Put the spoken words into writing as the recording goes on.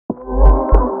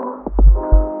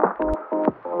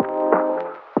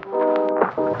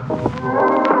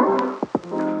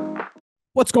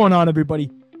What's going on, everybody?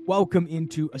 Welcome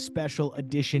into a special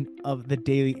edition of the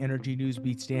Daily Energy News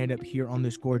Beat Stand-Up here on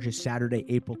this gorgeous Saturday,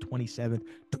 April 27th,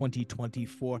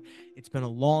 2024. It's been a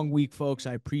long week, folks.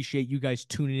 I appreciate you guys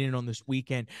tuning in on this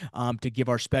weekend to give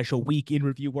our special week in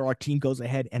review where our team goes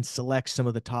ahead and selects some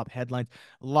of the top headlines.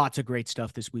 Lots of great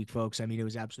stuff this week, folks. I mean, it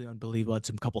was absolutely unbelievable. I had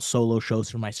some couple solo shows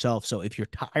for myself. So if you're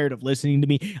tired of listening to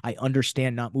me, I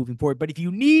understand not moving forward. But if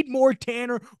you need more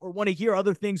Tanner or want to hear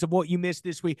other things of what you missed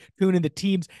this week, tune in. The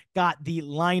teams got the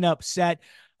lineup set.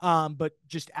 But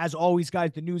just as always,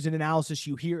 guys, the news and analysis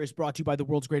you hear is brought to you by the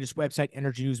world's greatest website,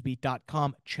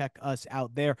 energynewsbeat.com. Check us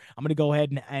out there. I'm going to go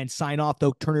ahead and sign off,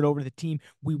 though, turn it over to the team.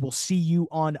 We will see you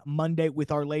on Monday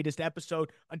with our latest episode.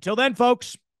 Until then,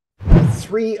 folks.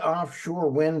 3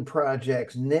 offshore wind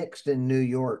projects nixed in New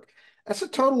York. That's a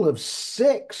total of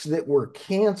 6 that were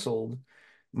canceled.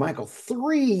 Michael,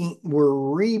 3 were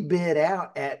rebid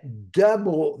out at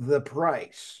double the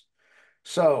price.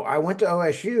 So I went to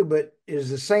OSU, but is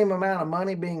the same amount of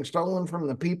money being stolen from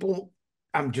the people?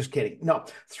 I'm just kidding. No,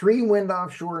 3 wind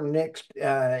offshore nixed,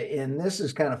 and this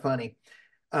is kind of funny.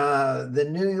 The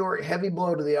New York heavy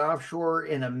blow to the offshore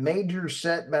in a major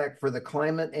setback for the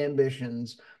climate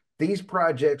ambitions. These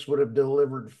projects would have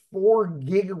delivered 4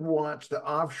 gigawatts to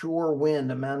offshore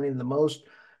wind, amounting to the most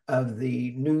of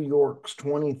the New York's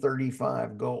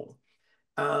 2035 goal.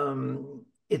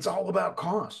 It's all about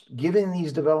cost. Given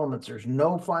these developments, there's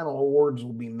no final awards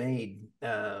will be made.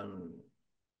 The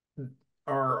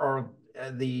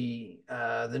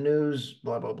news,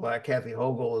 blah, blah, blah. Kathy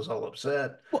Hochul is all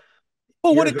upset.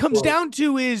 Well, what it comes down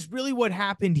to is really what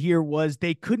happened here was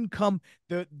they couldn't come.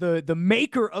 The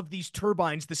maker of these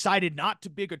turbines decided not to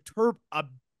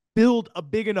build a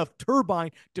big enough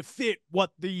turbine to fit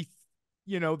what the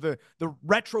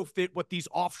retrofit what these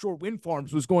offshore wind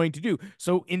farms was going to do.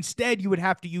 So instead, you would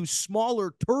have to use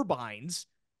smaller turbines,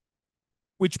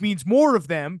 which means more of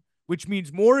them, which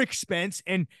means more expense.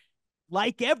 And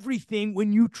like everything,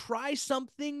 when you try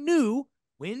something new,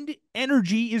 wind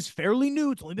energy is fairly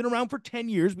new. It's only been around for 10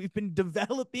 years. We've been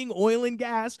developing oil and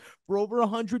gas for over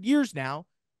 100 years now.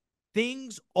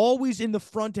 Things always in the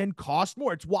front end cost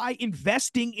more. It's why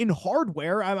investing in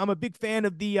hardware. I'm a big fan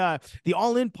of the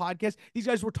All In podcast. These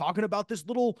guys were talking about this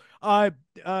little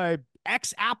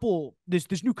ex-Apple,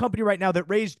 this new company right now that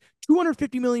raised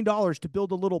 $250 million to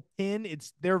build a little pin.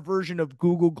 It's their version of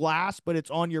Google Glass, but it's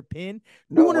on your pin.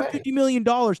 $250 million.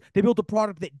 They built a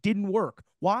product that didn't work.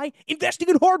 Why? Investing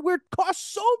in hardware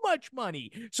costs so much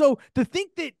money. So to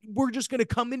think that we're just going to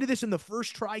come into this in the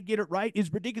first try, get it right,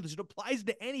 is ridiculous. It applies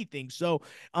to anything. So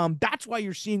that's why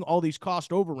you're seeing all these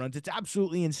cost overruns. It's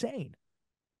absolutely insane.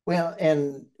 Well,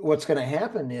 and what's going to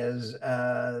happen is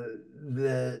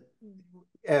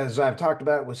as I've talked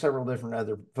about with several different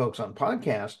other folks on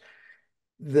podcasts,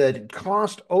 the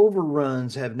cost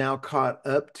overruns have now caught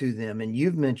up to them. And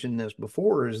you've mentioned this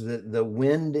before, is that the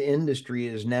wind industry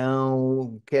is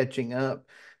now catching up,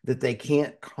 that they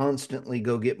can't constantly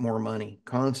go get more money,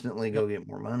 get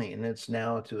more money. And it's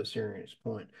now to a serious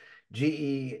point.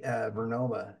 GE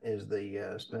Vernova is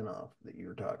the spinoff that you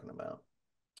were talking about.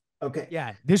 Okay.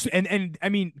 Yeah. This and I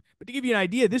mean, but to give you an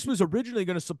idea, this was originally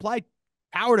going to supply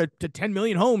power to 10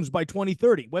 million homes by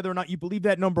 2030. Whether or not you believe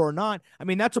that number or not, I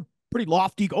mean, that's a pretty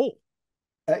lofty goal.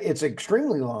 It's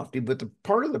extremely lofty, but the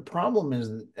part of the problem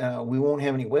is that we won't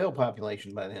have any whale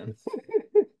population by then.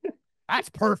 That's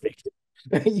perfect.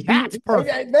 That's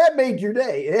perfect. That made your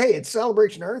day. Hey, it's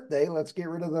Celebration Earth Day. Let's get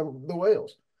rid of the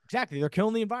whales. Exactly. They're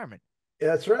killing the environment.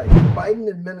 That's right. The Biden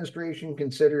administration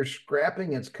considers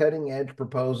scrapping its cutting-edge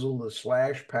proposal to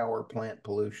slash power plant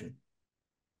pollution.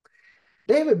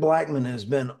 David Blackman has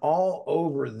been all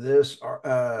over this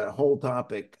whole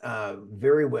topic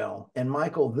very well. And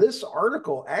Michael, this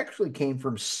article actually came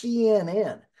from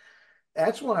CNN.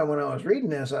 That's why when I was reading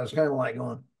this, I was kind of like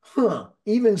going,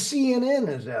 even CNN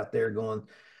is out there going,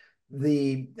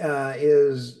 the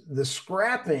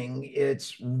scrapping,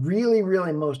 it's really,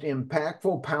 really most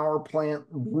impactful power plant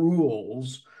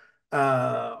rules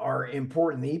are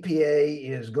important. The EPA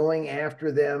is going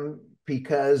after them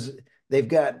because they've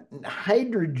got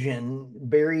hydrogen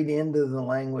buried into the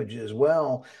language as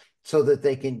well, so that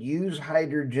they can use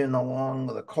hydrogen along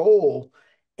with the coal.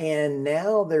 And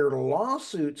now there are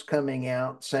lawsuits coming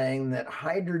out saying that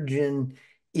hydrogen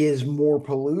is more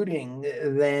polluting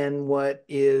than what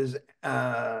is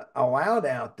allowed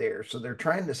out there. So they're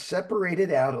trying to separate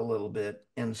it out a little bit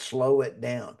and slow it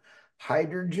down.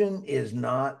 Hydrogen is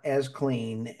not as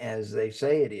clean as they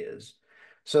say it is.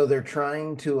 So they're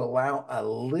trying to allow a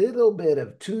little bit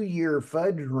of 2 year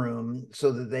fudge room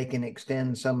so that they can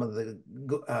extend some of the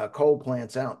coal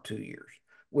plants out 2 years,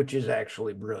 which is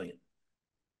actually brilliant.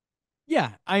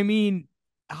 Yeah, I mean,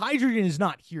 hydrogen is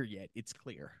not here yet. It's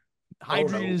clear. Oh,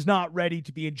 Hydrogen no. is not ready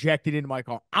to be injected into my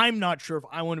car. I'm not sure if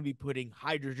I want to be putting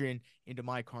hydrogen into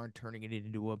my car and turning it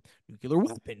into a nuclear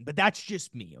weapon, but that's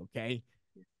just me, okay?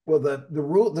 Well, the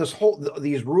rule,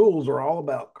 these rules are all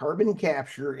about carbon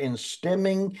capture and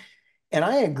stemming. And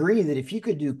I agree that if you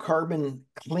could do carbon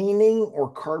cleaning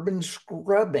or carbon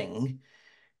scrubbing,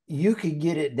 you could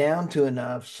get it down to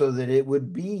enough so that it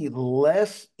would be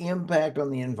less impact on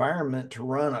the environment to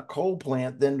run a coal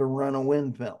plant than to run a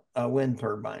wind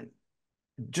turbine.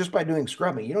 Just by doing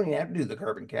scrubbing, you don't even have to do the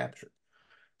carbon capture.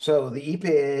 So the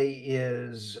EPA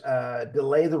is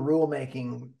delay the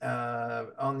rulemaking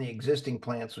on the existing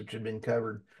plants, which have been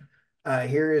covered.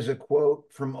 Here is a quote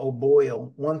from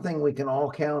O'Boyle. One thing we can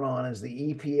all count on is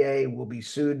the EPA will be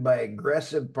sued by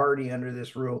aggressive party under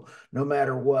this rule, no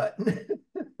matter what.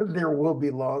 There will be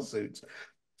lawsuits.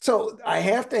 So I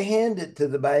have to hand it to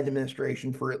the Biden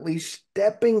administration for at least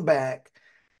stepping back,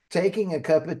 taking a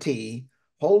cup of tea,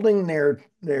 holding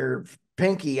their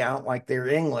pinky out like they're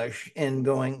English and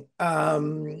going,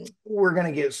 we're going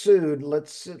to get sued.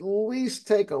 Let's at least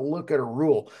take a look at a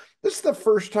rule. This is the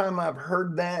first time I've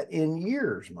heard that in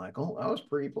years, Michael. I was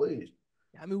pretty pleased.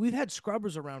 I mean, we've had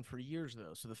scrubbers around for years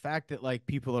though. So the fact that like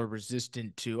people are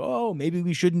resistant to, oh, maybe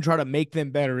we shouldn't try to make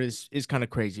them better is kind of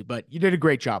crazy, but you did a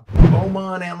great job.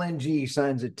 Oman LNG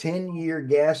signs a 10-year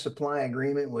gas supply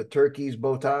agreement with Turkey's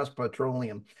Botas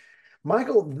Petroleum.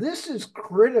 Michael, this is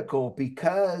critical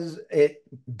because it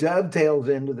dovetails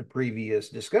into the previous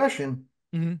discussion,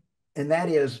 Mm-hmm. and that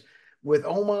is with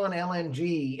Oman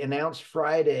LNG announced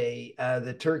Friday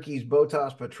that Turkey's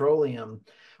Botas Petroleum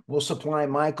will supply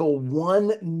Michael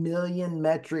 1 million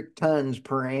metric tons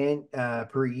per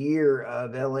year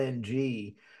of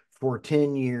LNG for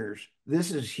 10 years.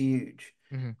 This is huge.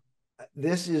 Mm-hmm.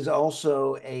 This is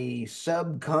also a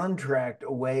subcontract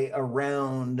away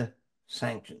around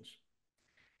sanctions.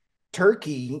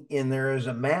 Turkey, and there is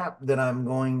a map that I'm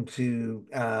going to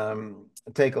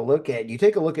take a look at. You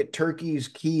take a look at Turkey's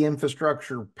key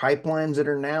infrastructure pipelines that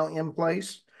are now in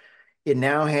place. It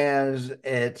now has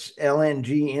its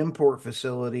LNG import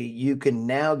facility. You can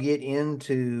now get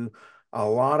into a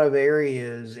lot of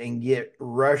areas and get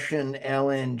Russian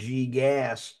LNG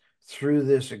gas through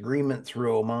this agreement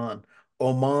through Oman.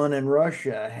 Oman and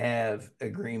Russia have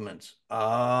agreements.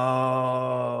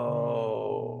 Oh,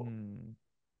 Mm-hmm.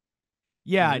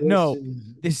 Yeah, this no,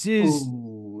 is, this is,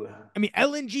 ooh. I mean,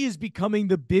 LNG is becoming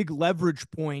the big leverage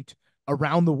point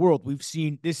around the world. We've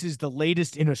seen this is the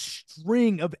latest in a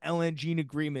string of LNG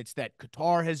agreements that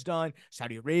Qatar has done,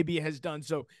 Saudi Arabia has done.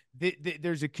 So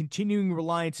there's a continuing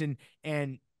reliance,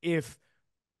 and if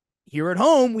here at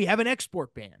home we have an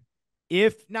export ban,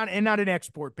 if not and not an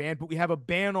export ban, but we have a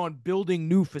ban on building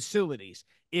new facilities.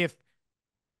 If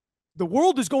the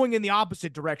world is going in the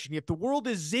opposite direction, if the world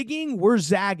is zigging, we're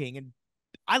zagging, and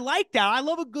I like that. I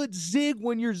love a good zig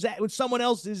when when someone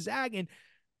else is zagging.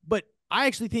 But I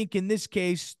actually think in this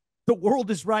case, the world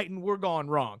is right and we're gone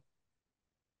wrong.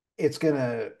 It's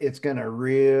gonna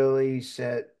really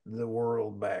set the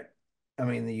world back. I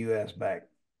mean, the US back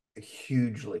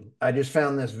hugely. I just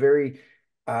found this very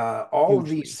all of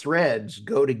Hugely. these threads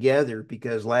go together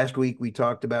because last week we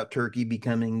talked about Turkey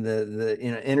becoming the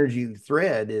energy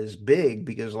thread is big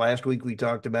because last week we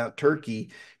talked about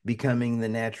Turkey becoming the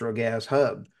natural gas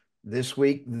hub. This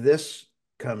week this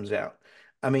comes out.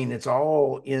 I mean, it's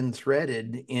all in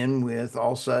threaded in with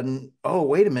all of a sudden, oh,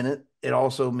 wait a minute. It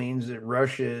also means that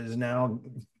Russia is now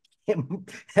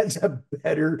has a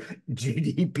better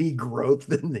GDP growth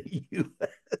than the US.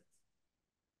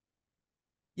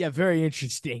 Yeah, very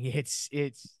interesting. It's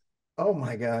Oh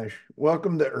my gosh.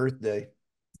 Welcome to Earth Day.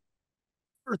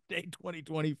 birthday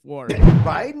 2024.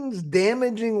 Biden's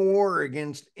damaging war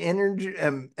against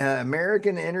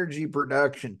American energy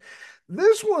production.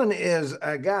 This one is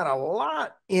got a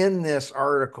lot in this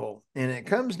article, and it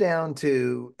comes down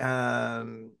to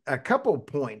a couple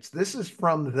points. This is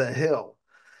from The Hill.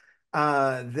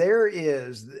 There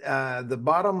is the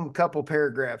bottom couple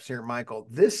paragraphs here, Michael.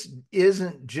 This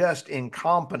isn't just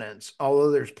incompetence,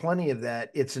 although there's plenty of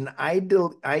that. It's an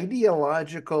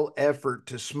ideological effort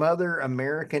to smother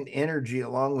American energy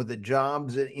along with the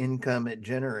jobs and income it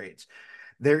generates.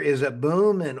 There is a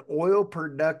boom in oil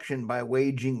production by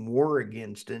waging war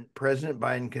against it. President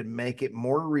Biden could make it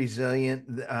more resilient,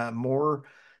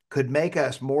 could make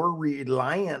us more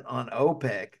reliant on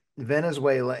OPEC,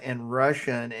 Venezuela, and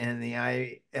Russia in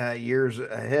the years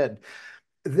ahead.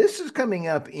 This is coming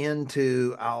up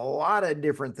into a lot of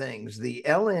different things. The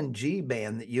LNG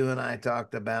ban that you and I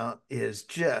talked about is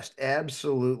just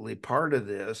absolutely part of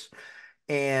this.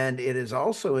 And it is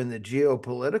also in the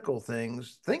geopolitical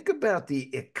things. Think about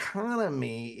the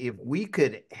economy. If we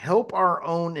could help our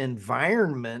own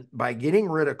environment by getting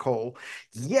rid of coal,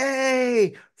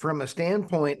 yay, from a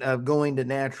standpoint of going to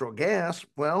natural gas,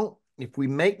 well, if we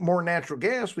make more natural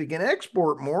gas, we can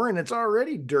export more, and it's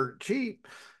already dirt cheap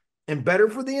and better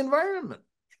for the environment.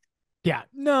 Yeah,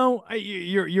 no,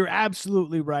 you're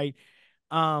absolutely right.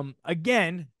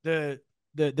 Again, the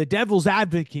devil's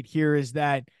advocate here is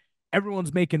that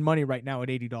everyone's making money right now at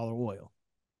 $80 oil.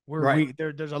 Right.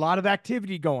 There's a lot of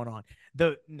activity going on.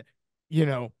 The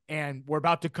and we're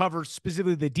about to cover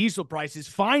specifically the diesel prices.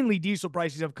 Finally, diesel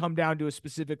prices have come down to a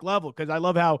specific level, because I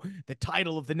love how the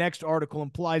title of the next article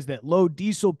implies that low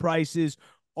diesel prices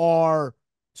are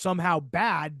somehow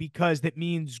bad because that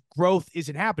means growth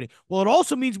isn't happening. Well, it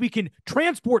also means we can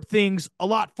transport things a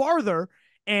lot farther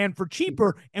and for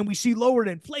cheaper, and we see lowered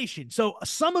inflation. So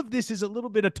some of this is a little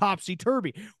bit of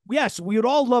topsy-turvy. Yes, we would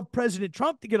all love President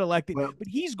Trump to get elected, Well, but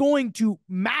he's going to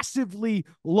massively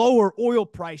lower oil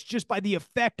price just by the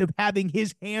effect of having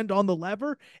his hand on the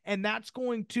lever. And that's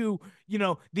going to,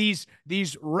 these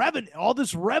revenue, all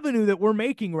this revenue that we're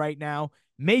making right now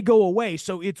may go away.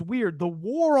 So it's weird. The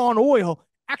war on oil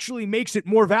actually makes it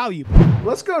more valuable.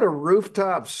 let's go to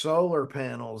rooftop solar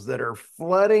panels that are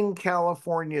flooding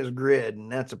California's grid,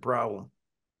 and that's a problem.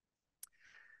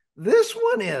 This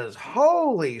one is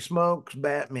holy smokes,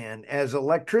 Batman. As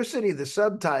electricity, the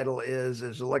subtitle is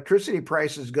as electricity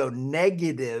prices go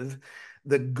negative,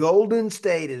 the Golden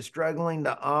State is struggling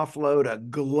to offload a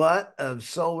glut of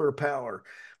solar power.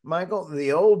 Michael,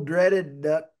 the old dreaded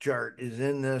duck chart is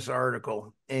in this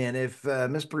article. And if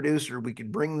Miss Producer, we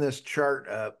could bring this chart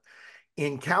up.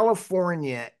 In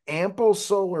California, ample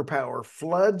solar power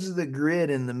floods the grid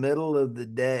in the middle of the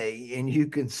day, and you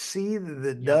can see that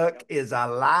the Yep. duck is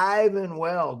alive and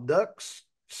well. Duck's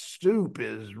stoop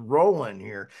is rolling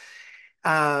here.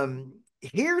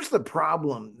 Here's the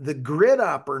problem. The grid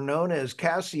opper, known as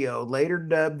Casio, later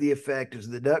dubbed the effect as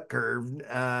the duck curve,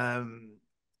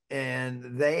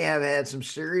 and they have had some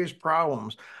serious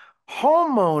problems.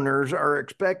 Homeowners are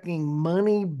expecting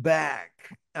money back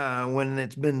when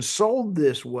it's been sold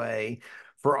this way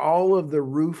for all of the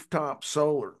rooftop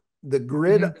solar. The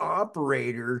grid Mm-hmm.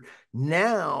 operator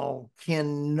now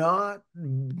cannot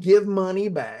give money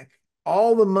back.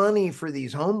 All the money for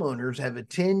these homeowners have a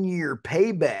 10-year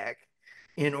payback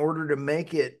in order to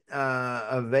make it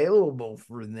available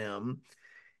for them.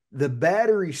 The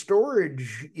battery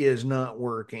storage is not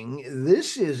working.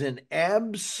 This is an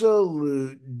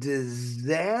absolute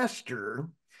disaster.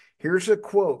 Here's a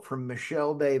quote from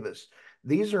Michelle Davis.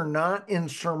 These are not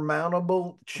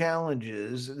insurmountable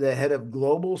challenges. The head of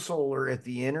global solar at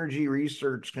the energy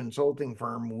research consulting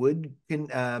firm Wood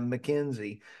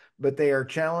Mackenzie, but they are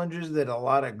challenges that a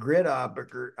lot of grid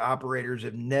operators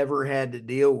have never had to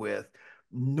deal with,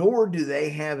 nor do they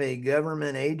have a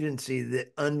government agency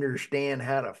that understand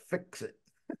how to fix it.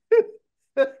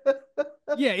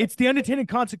 Yeah, it's the unintended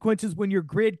consequences when your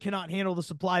grid cannot handle the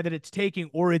supply that it's taking,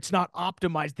 or it's not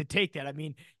optimized to take that. I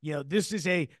mean, this is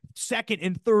a second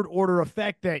and third order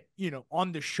effect that,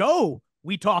 on the show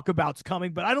we talk about's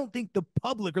coming, but I don't think the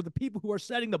public or the people who are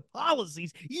setting the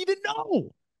policies even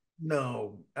know.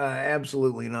 No,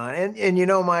 absolutely not. And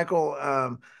Michael,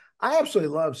 I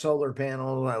absolutely love solar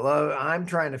panels. I'm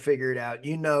trying to figure it out.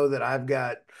 You know that I've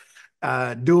got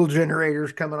dual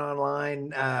generators coming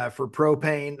online for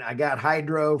propane. I got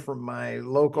hydro from my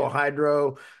local Yeah.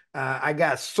 hydro. I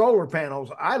got solar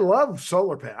panels. I love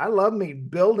solar panels. I love me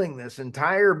building this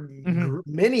entire Mm-hmm.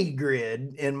 mini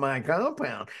grid in my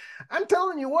compound. I'm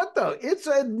telling you what, though, it's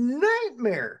a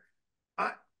nightmare.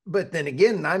 I, but then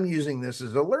again, I'm using this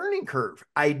as a learning curve.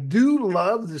 I do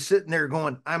love the sitting there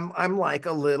going, I'm like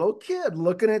a little kid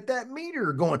looking at that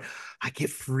meter going, I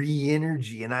get free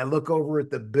energy. And I look over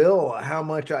at the bill, how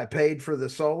much I paid for the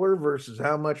solar versus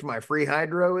how much my free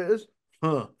hydro is.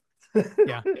 Huh.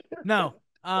 Yeah. No.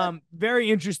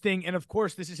 Very interesting. And of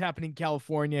course, this is happening in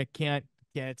California. Can't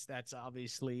get that's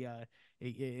obviously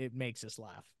it makes us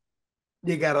laugh.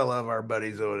 You gotta love our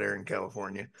buddies over there in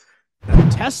California.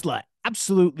 Tesla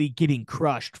absolutely getting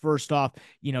crushed. First off,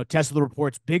 Tesla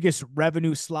reports biggest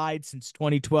revenue slide since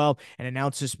 2012 and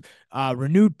announces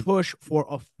renewed push for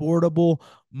affordable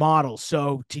models.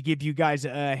 So to give you guys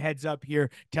a heads up here,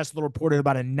 Tesla reported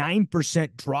about a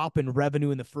 9% drop in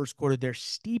revenue in the first quarter, their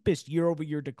steepest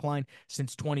year-over-year decline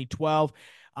since 2012.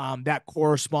 That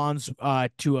corresponds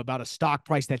to about a stock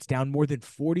price that's down more than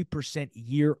 40%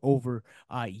 year over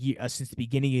year since the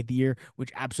beginning of the year,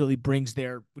 which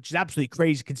is absolutely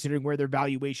crazy considering where their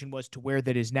valuation was to where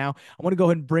that is now. I want to go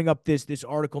ahead and bring up this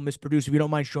article, Miss Producer, if you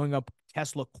don't mind showing up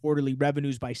Tesla quarterly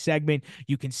revenues by segment.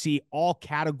 You can see all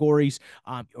categories,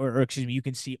 or excuse me, you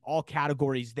can see all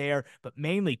categories there, but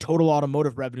mainly total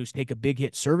automotive revenues take a big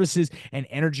hit. Services and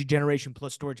energy generation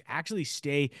plus storage actually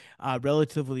stay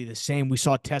relatively the same. We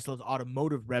saw Tesla's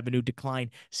automotive revenue decline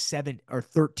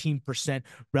 13%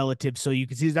 relative. So you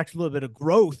can see there's actually a little bit of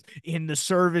growth in the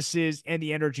services and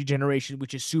the energy generation,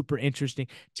 which is super interesting.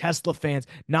 Tesla fans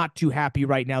not too happy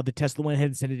right now. The Tesla went ahead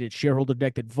and said in its shareholder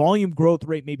deck that volume growth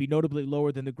rate may be notably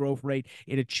lower than the growth rate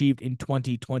it achieved in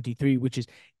 2023, which is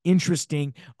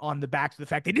interesting on the back of the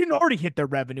fact they didn't already hit their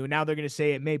revenue. Now they're going to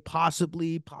say it may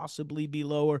possibly be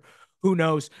lower. Who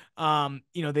knows?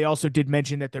 They also did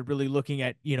mention that they're really looking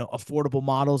at, affordable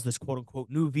models, this quote unquote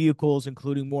new vehicles,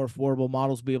 including more affordable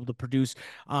models, be able to produce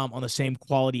on the same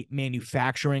quality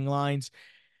manufacturing lines.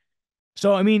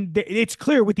 So, I mean, it's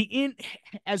clear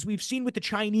as we've seen with the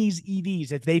Chinese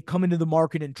EVs, as they've come into the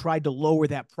market and tried to lower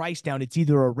that price down, it's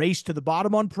either a race to the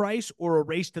bottom on price or a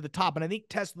race to the top. And I think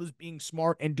Tesla's being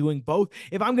smart and doing both.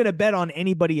 If I'm going to bet on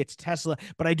anybody, it's Tesla.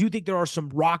 But I do think there are some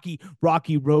rocky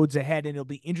roads ahead, and it'll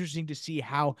be interesting to see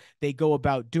how they go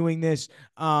about doing this.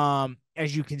 As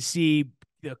you can see,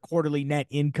 the quarterly net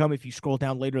income, if you scroll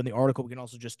down later in the article, we can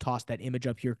also just toss that image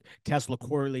up here. Tesla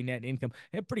quarterly net income,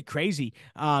 pretty crazy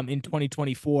in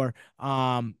 2024,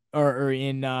 or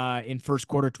in first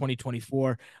quarter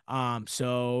 2024.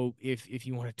 So if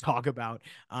you want to talk about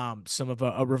some of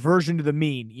a reversion to the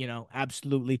mean,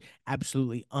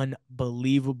 absolutely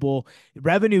unbelievable.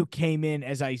 Revenue came in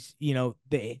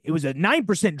it was a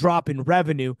 9% drop in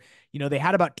revenue. They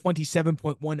had about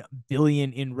 27.1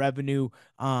 billion in revenue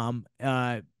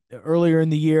earlier in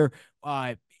the year.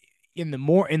 In the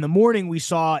morning, we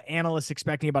saw analysts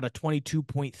expecting about a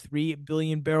 22.3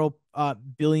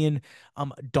 billion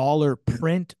dollar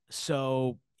print.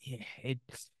 So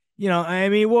I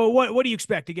mean, well, what do you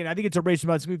expect? Again, I think it's a race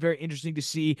about. It's going to be very interesting to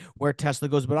see where Tesla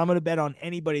goes, but I'm going to bet on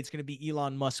anybody. It's going to be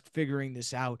Elon Musk figuring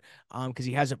this out because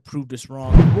he hasn't proved us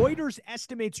wrong. Reuters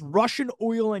estimates Russian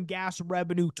oil and gas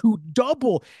revenue to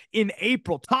double in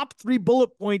April. Top 3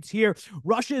 bullet points here.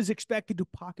 Russia is expected to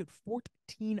pocket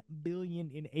 14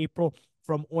 billion in April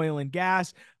from oil and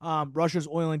gas. Russia's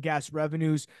oil and gas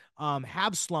revenues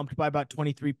have slumped by about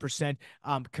 23%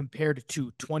 compared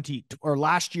to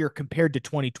last year compared to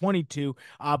 2022.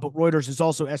 But Reuters is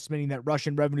also estimating that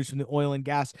Russian revenues from the oil and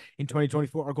gas in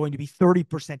 2024 are going to be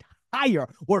 30% higher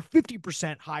or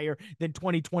 50% higher than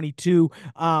 2022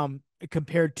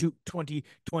 compared to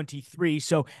 2023.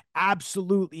 So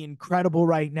absolutely incredible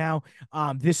right now.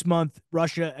 This month,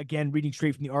 Russia, again, reading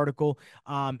straight from the article,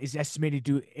 is estimated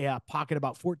to pocket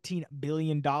about $14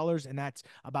 billion, and that's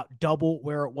about double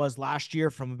where it was last year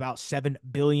from about $7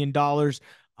 billion.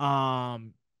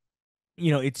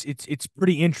 It's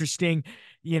pretty interesting.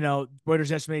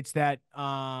 Reuters estimates that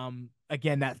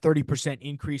again, that 30%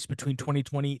 increase between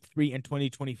 2023 and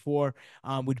 2024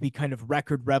 would be kind of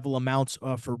record level amounts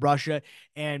for Russia.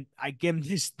 And I give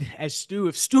this as Stu.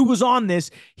 If Stu was on this,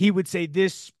 he would say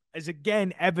this is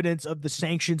again evidence of the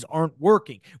sanctions aren't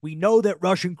working. We know that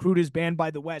Russian crude is banned by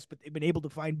the West, but they've been able to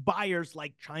find buyers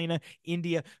like China,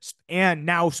 India, and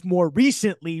now more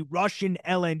recently Russian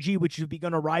LNG, which has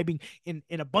begun arriving in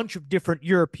a bunch of different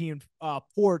European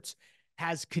ports,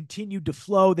 has continued to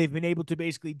flow. They've been able to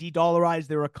basically de-dollarize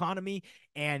their economy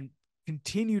and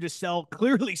continue to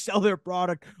clearly sell their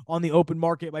product on the open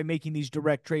market by making these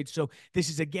direct trades. So this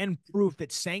is again proof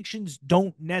that sanctions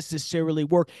don't necessarily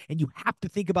work, and you have to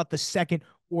think about the second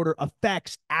order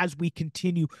effects as we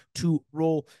continue to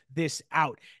roll this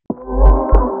out.